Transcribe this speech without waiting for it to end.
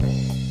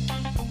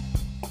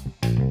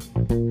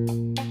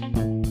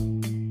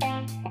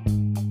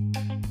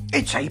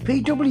It's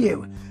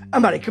APW,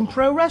 American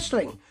Pro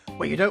Wrestling,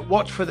 where you don't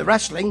watch for the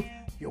wrestling,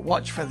 you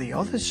watch for the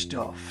other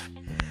stuff.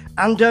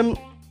 And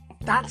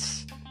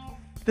that's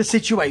the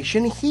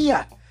situation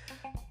here.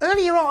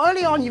 Early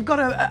on, you've got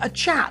a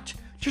chat,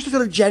 just a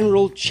sort of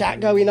general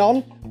chat going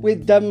on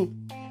with,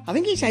 I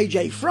think it's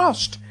AJ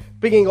Frost,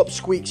 bringing up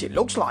Squeaks, it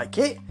looks like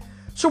it.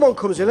 Someone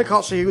comes in, I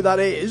can't see who that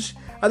is,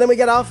 and then we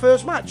get our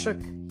first match. So,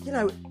 you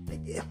know,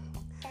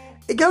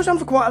 it goes on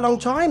for quite a long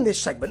time,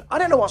 this segment. I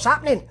don't know what's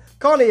happening.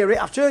 Can't hear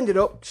it. I've turned it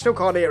up. Still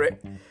can't hear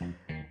it.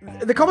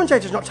 The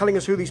commentator's not telling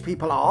us who these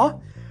people are.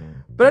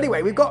 But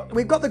anyway, we've got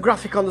the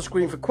graphic on the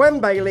screen for Quen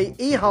Bailey,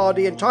 E.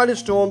 Hardy and Tyler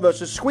Storm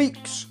versus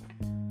Squeaks.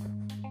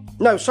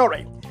 No,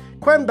 sorry.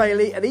 Quen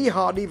Bailey and E.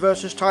 Hardy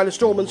versus Tyler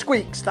Storm and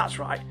Squeaks. That's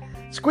right.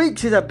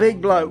 Squeaks is a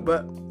big bloke,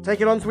 but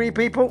taking on 3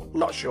 people?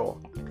 Not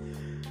sure.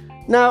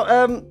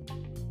 Now,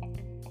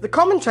 the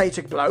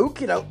commentator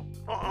bloke, you know,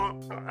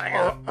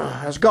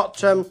 has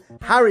got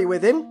Harry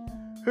with him,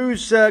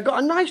 who's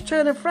got a nice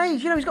turn of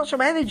phrase. You know, he's got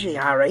some energy,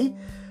 Harry.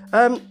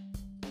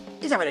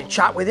 He's having a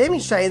chat with him.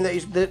 He's saying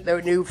that there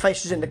are new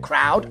faces in the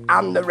crowd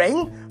and the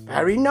ring.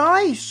 Very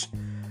nice.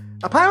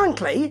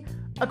 Apparently,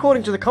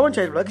 according to the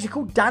commentator bloke, is he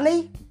called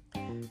Danny?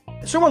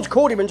 Someone's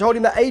called him and told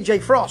him that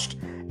AJ Frost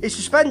is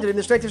suspended in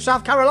the state of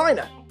South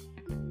Carolina.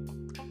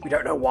 We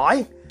don't know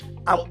why.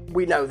 And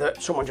we know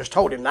that someone just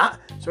told him that,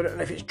 so I don't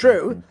know if it's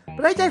true.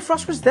 But AJ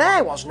Frost was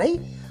there, wasn't he?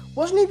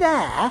 Wasn't he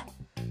there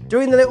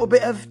doing the little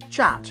bit of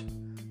chat?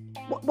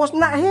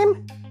 Wasn't that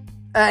him?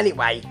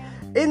 Anyway,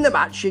 in the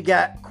match you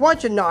get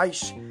quite a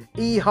nice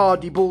E.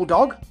 Hardy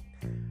bulldog.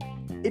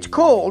 It's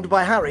called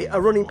by Harry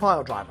a running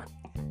pile driver.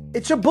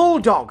 It's a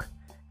bulldog.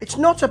 It's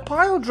not a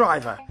pile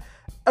driver.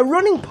 A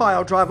running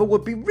pile driver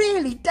would be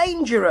really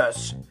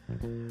dangerous.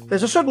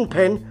 There's a sudden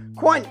pin.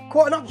 Quite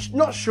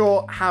not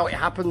sure how it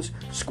happens.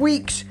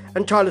 Squeaks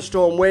and Tyler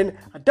Storm win.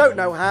 I don't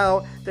know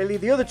how. They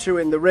leave the other 2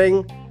 in the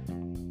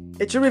ring.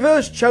 It's a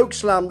reverse choke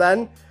slam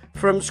then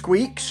from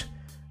Squeaks,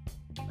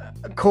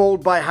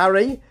 called by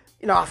Harry,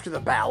 you know, after the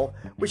bell,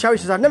 which Harry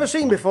says, I've never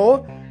seen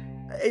before.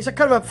 It's a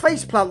kind of a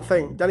face plant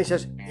thing. Danny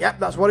says, yep,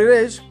 that's what it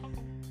is.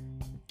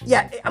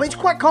 Yeah, I mean, it's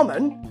quite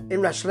common in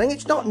wrestling.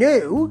 It's not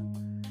new.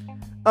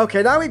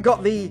 Okay, now we've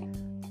got the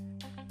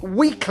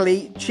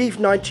weekly Chief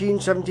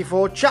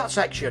 1974 chat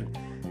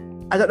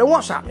section. I don't know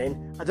what's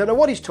happening. I don't know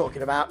what he's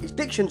talking about. His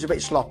diction's a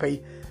bit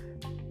sloppy.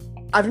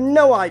 I've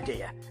no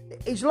idea.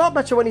 He's a lot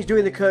better when he's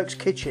doing the Kirk's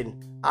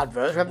Kitchen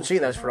adverts. We haven't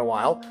seen those for a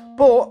while.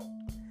 But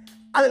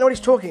I don't know what he's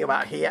talking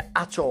about here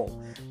at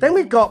all. Then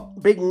we've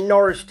got Big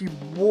Norris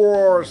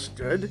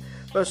Worsted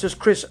versus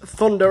Chris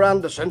Thunder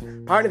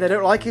Anderson. Apparently they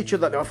don't like each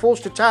other. They were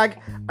forced to tag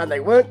and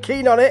they weren't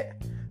keen on it.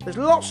 There's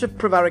lots of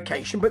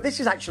prevarication, but this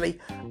is actually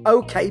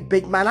okay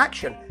big man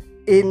action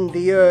in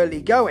the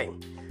early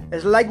going.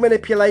 There's leg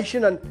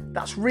manipulation, and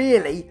that's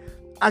really,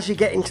 as you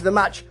get into the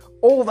match,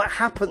 all that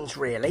happens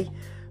really.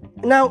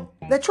 Now,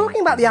 they're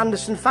talking about the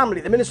Anderson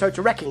family, the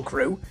Minnesota Wrecking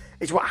Crew,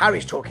 is what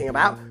Harry's talking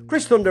about.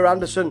 Chris Thunder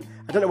Anderson,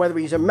 I don't know whether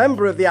he's a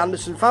member of the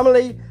Anderson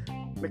family,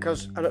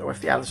 because I don't know if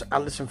the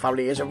Anderson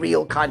family is a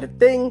real kind of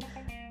thing.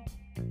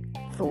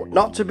 Thought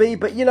not to be,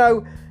 but you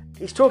know,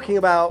 he's talking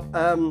about,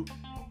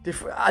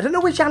 I don't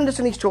know which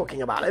Anderson he's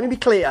talking about. Let me be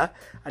clear,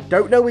 I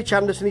don't know which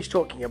Anderson he's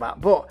talking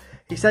about, but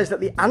he says that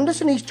the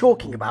Anderson he's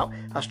talking about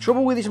has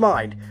trouble with his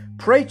mind.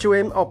 Pray to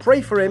him, or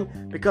pray for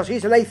him, because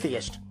he's an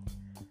atheist.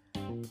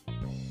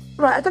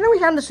 Right, I don't know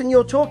which Anderson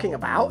you're talking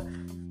about.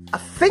 I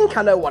think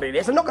I know what it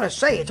is. I'm not going to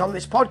say it on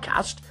this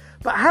podcast,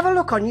 but have a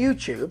look on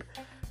YouTube.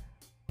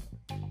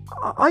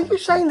 Are you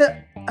saying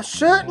that a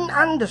certain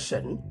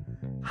Anderson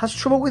has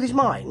trouble with his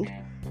mind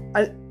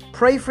and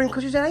pray for him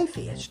because he's an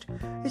atheist?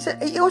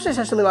 He also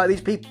says something like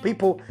these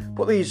people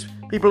put these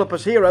people up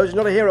as heroes,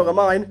 not a hero of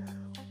mine.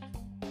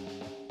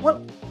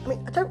 Well, I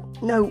mean, I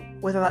don't know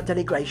whether that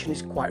denigration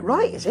is quite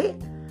right, is it?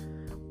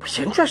 It's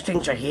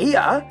interesting to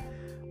hear.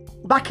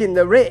 Back in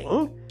the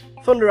ring,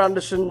 Thunder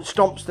Anderson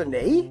stomps the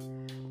knee,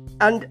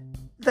 and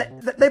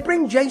they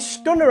bring Jay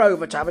Stunner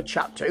over to have a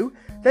chat to.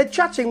 They're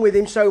chatting with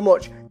him so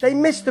much, they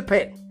miss the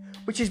pin,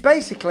 which is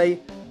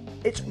basically,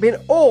 it's been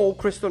all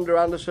Chris Thunder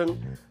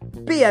Anderson,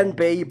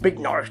 BNB, Big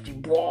Norris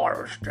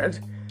Worsted,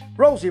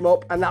 rolls him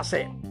up, and that's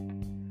it.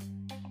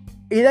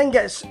 He then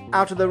gets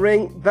out of the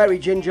ring very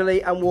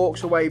gingerly and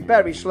walks away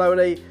very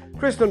slowly.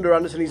 Chris Thunder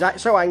Anderson is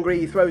so angry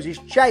he throws his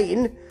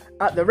chain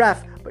at the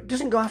ref, but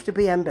doesn't go after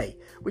BNB,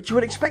 which you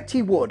would expect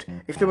he would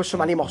if there was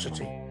some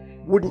animosity,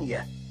 wouldn't you?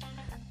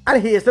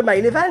 And here's the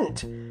main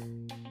event.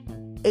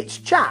 It's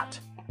chat.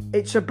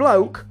 It's a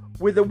bloke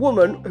with a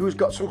woman who's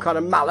got some kind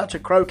of mallet, a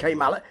croquet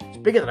mallet. It's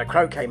bigger than a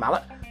croquet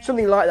mallet,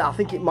 something like that. I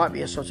think it might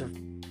be a sort of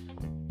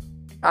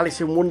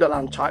Alice in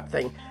Wonderland type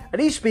thing.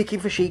 And he's speaking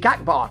for Sheik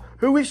Akbar,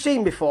 who we've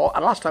seen before,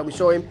 and last time we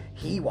saw him,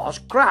 he was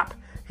crap.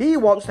 He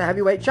wants the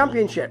heavyweight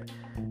championship.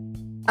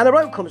 And a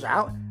bloke comes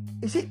out.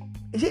 Is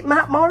it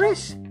Matt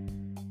Morris?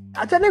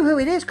 I don't know who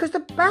it is, because the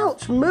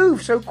belts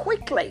move so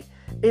quickly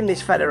in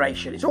this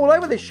federation. It's all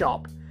over the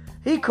shop.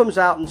 He comes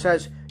out and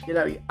says, you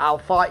know, I'll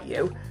fight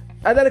you.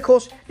 And then, of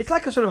course, it's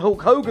like a sort of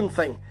Hulk Hogan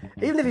thing.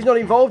 Even if he's not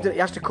involved in it, he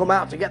has to come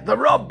out to get the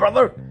rub,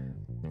 brother,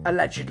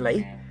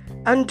 allegedly.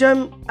 And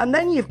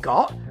then you've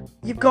got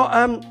the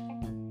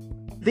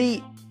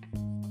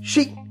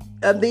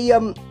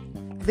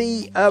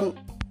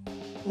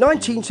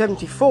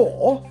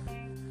 1974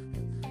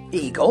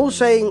 Eagle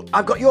saying,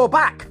 "I've got your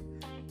back."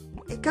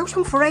 It goes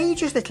on for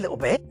ages, this little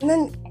bit, and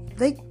then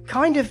they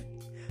kind of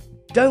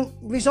don't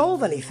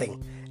resolve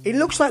anything. It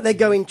looks like they're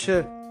going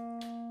to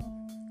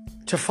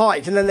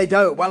fight, and then they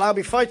don't. Well, I'll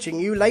be fighting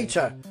you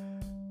later.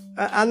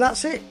 And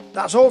that's it.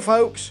 That's all,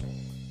 folks.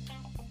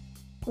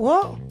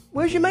 What?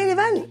 Where's your main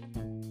event?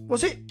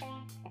 Was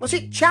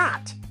it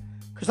chat?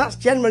 Because that's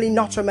generally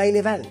not a main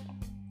event.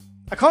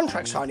 A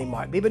contract signing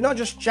might be, but not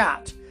just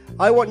chat.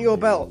 I want your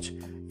belt.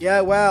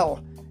 Yeah,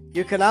 well,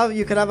 you can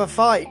have a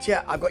fight.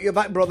 Yeah, I've got your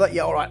back, brother.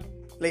 Yeah, all right.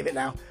 Leave it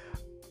now.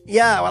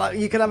 Yeah, well,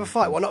 you can have a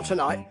fight. Well, not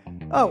tonight.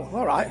 Oh,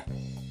 all right.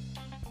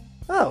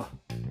 Oh,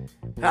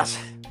 that's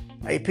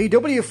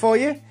APW for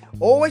you.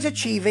 Always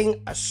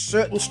achieving a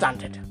certain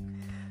standard.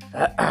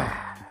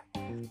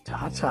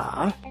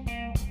 Ta-ta.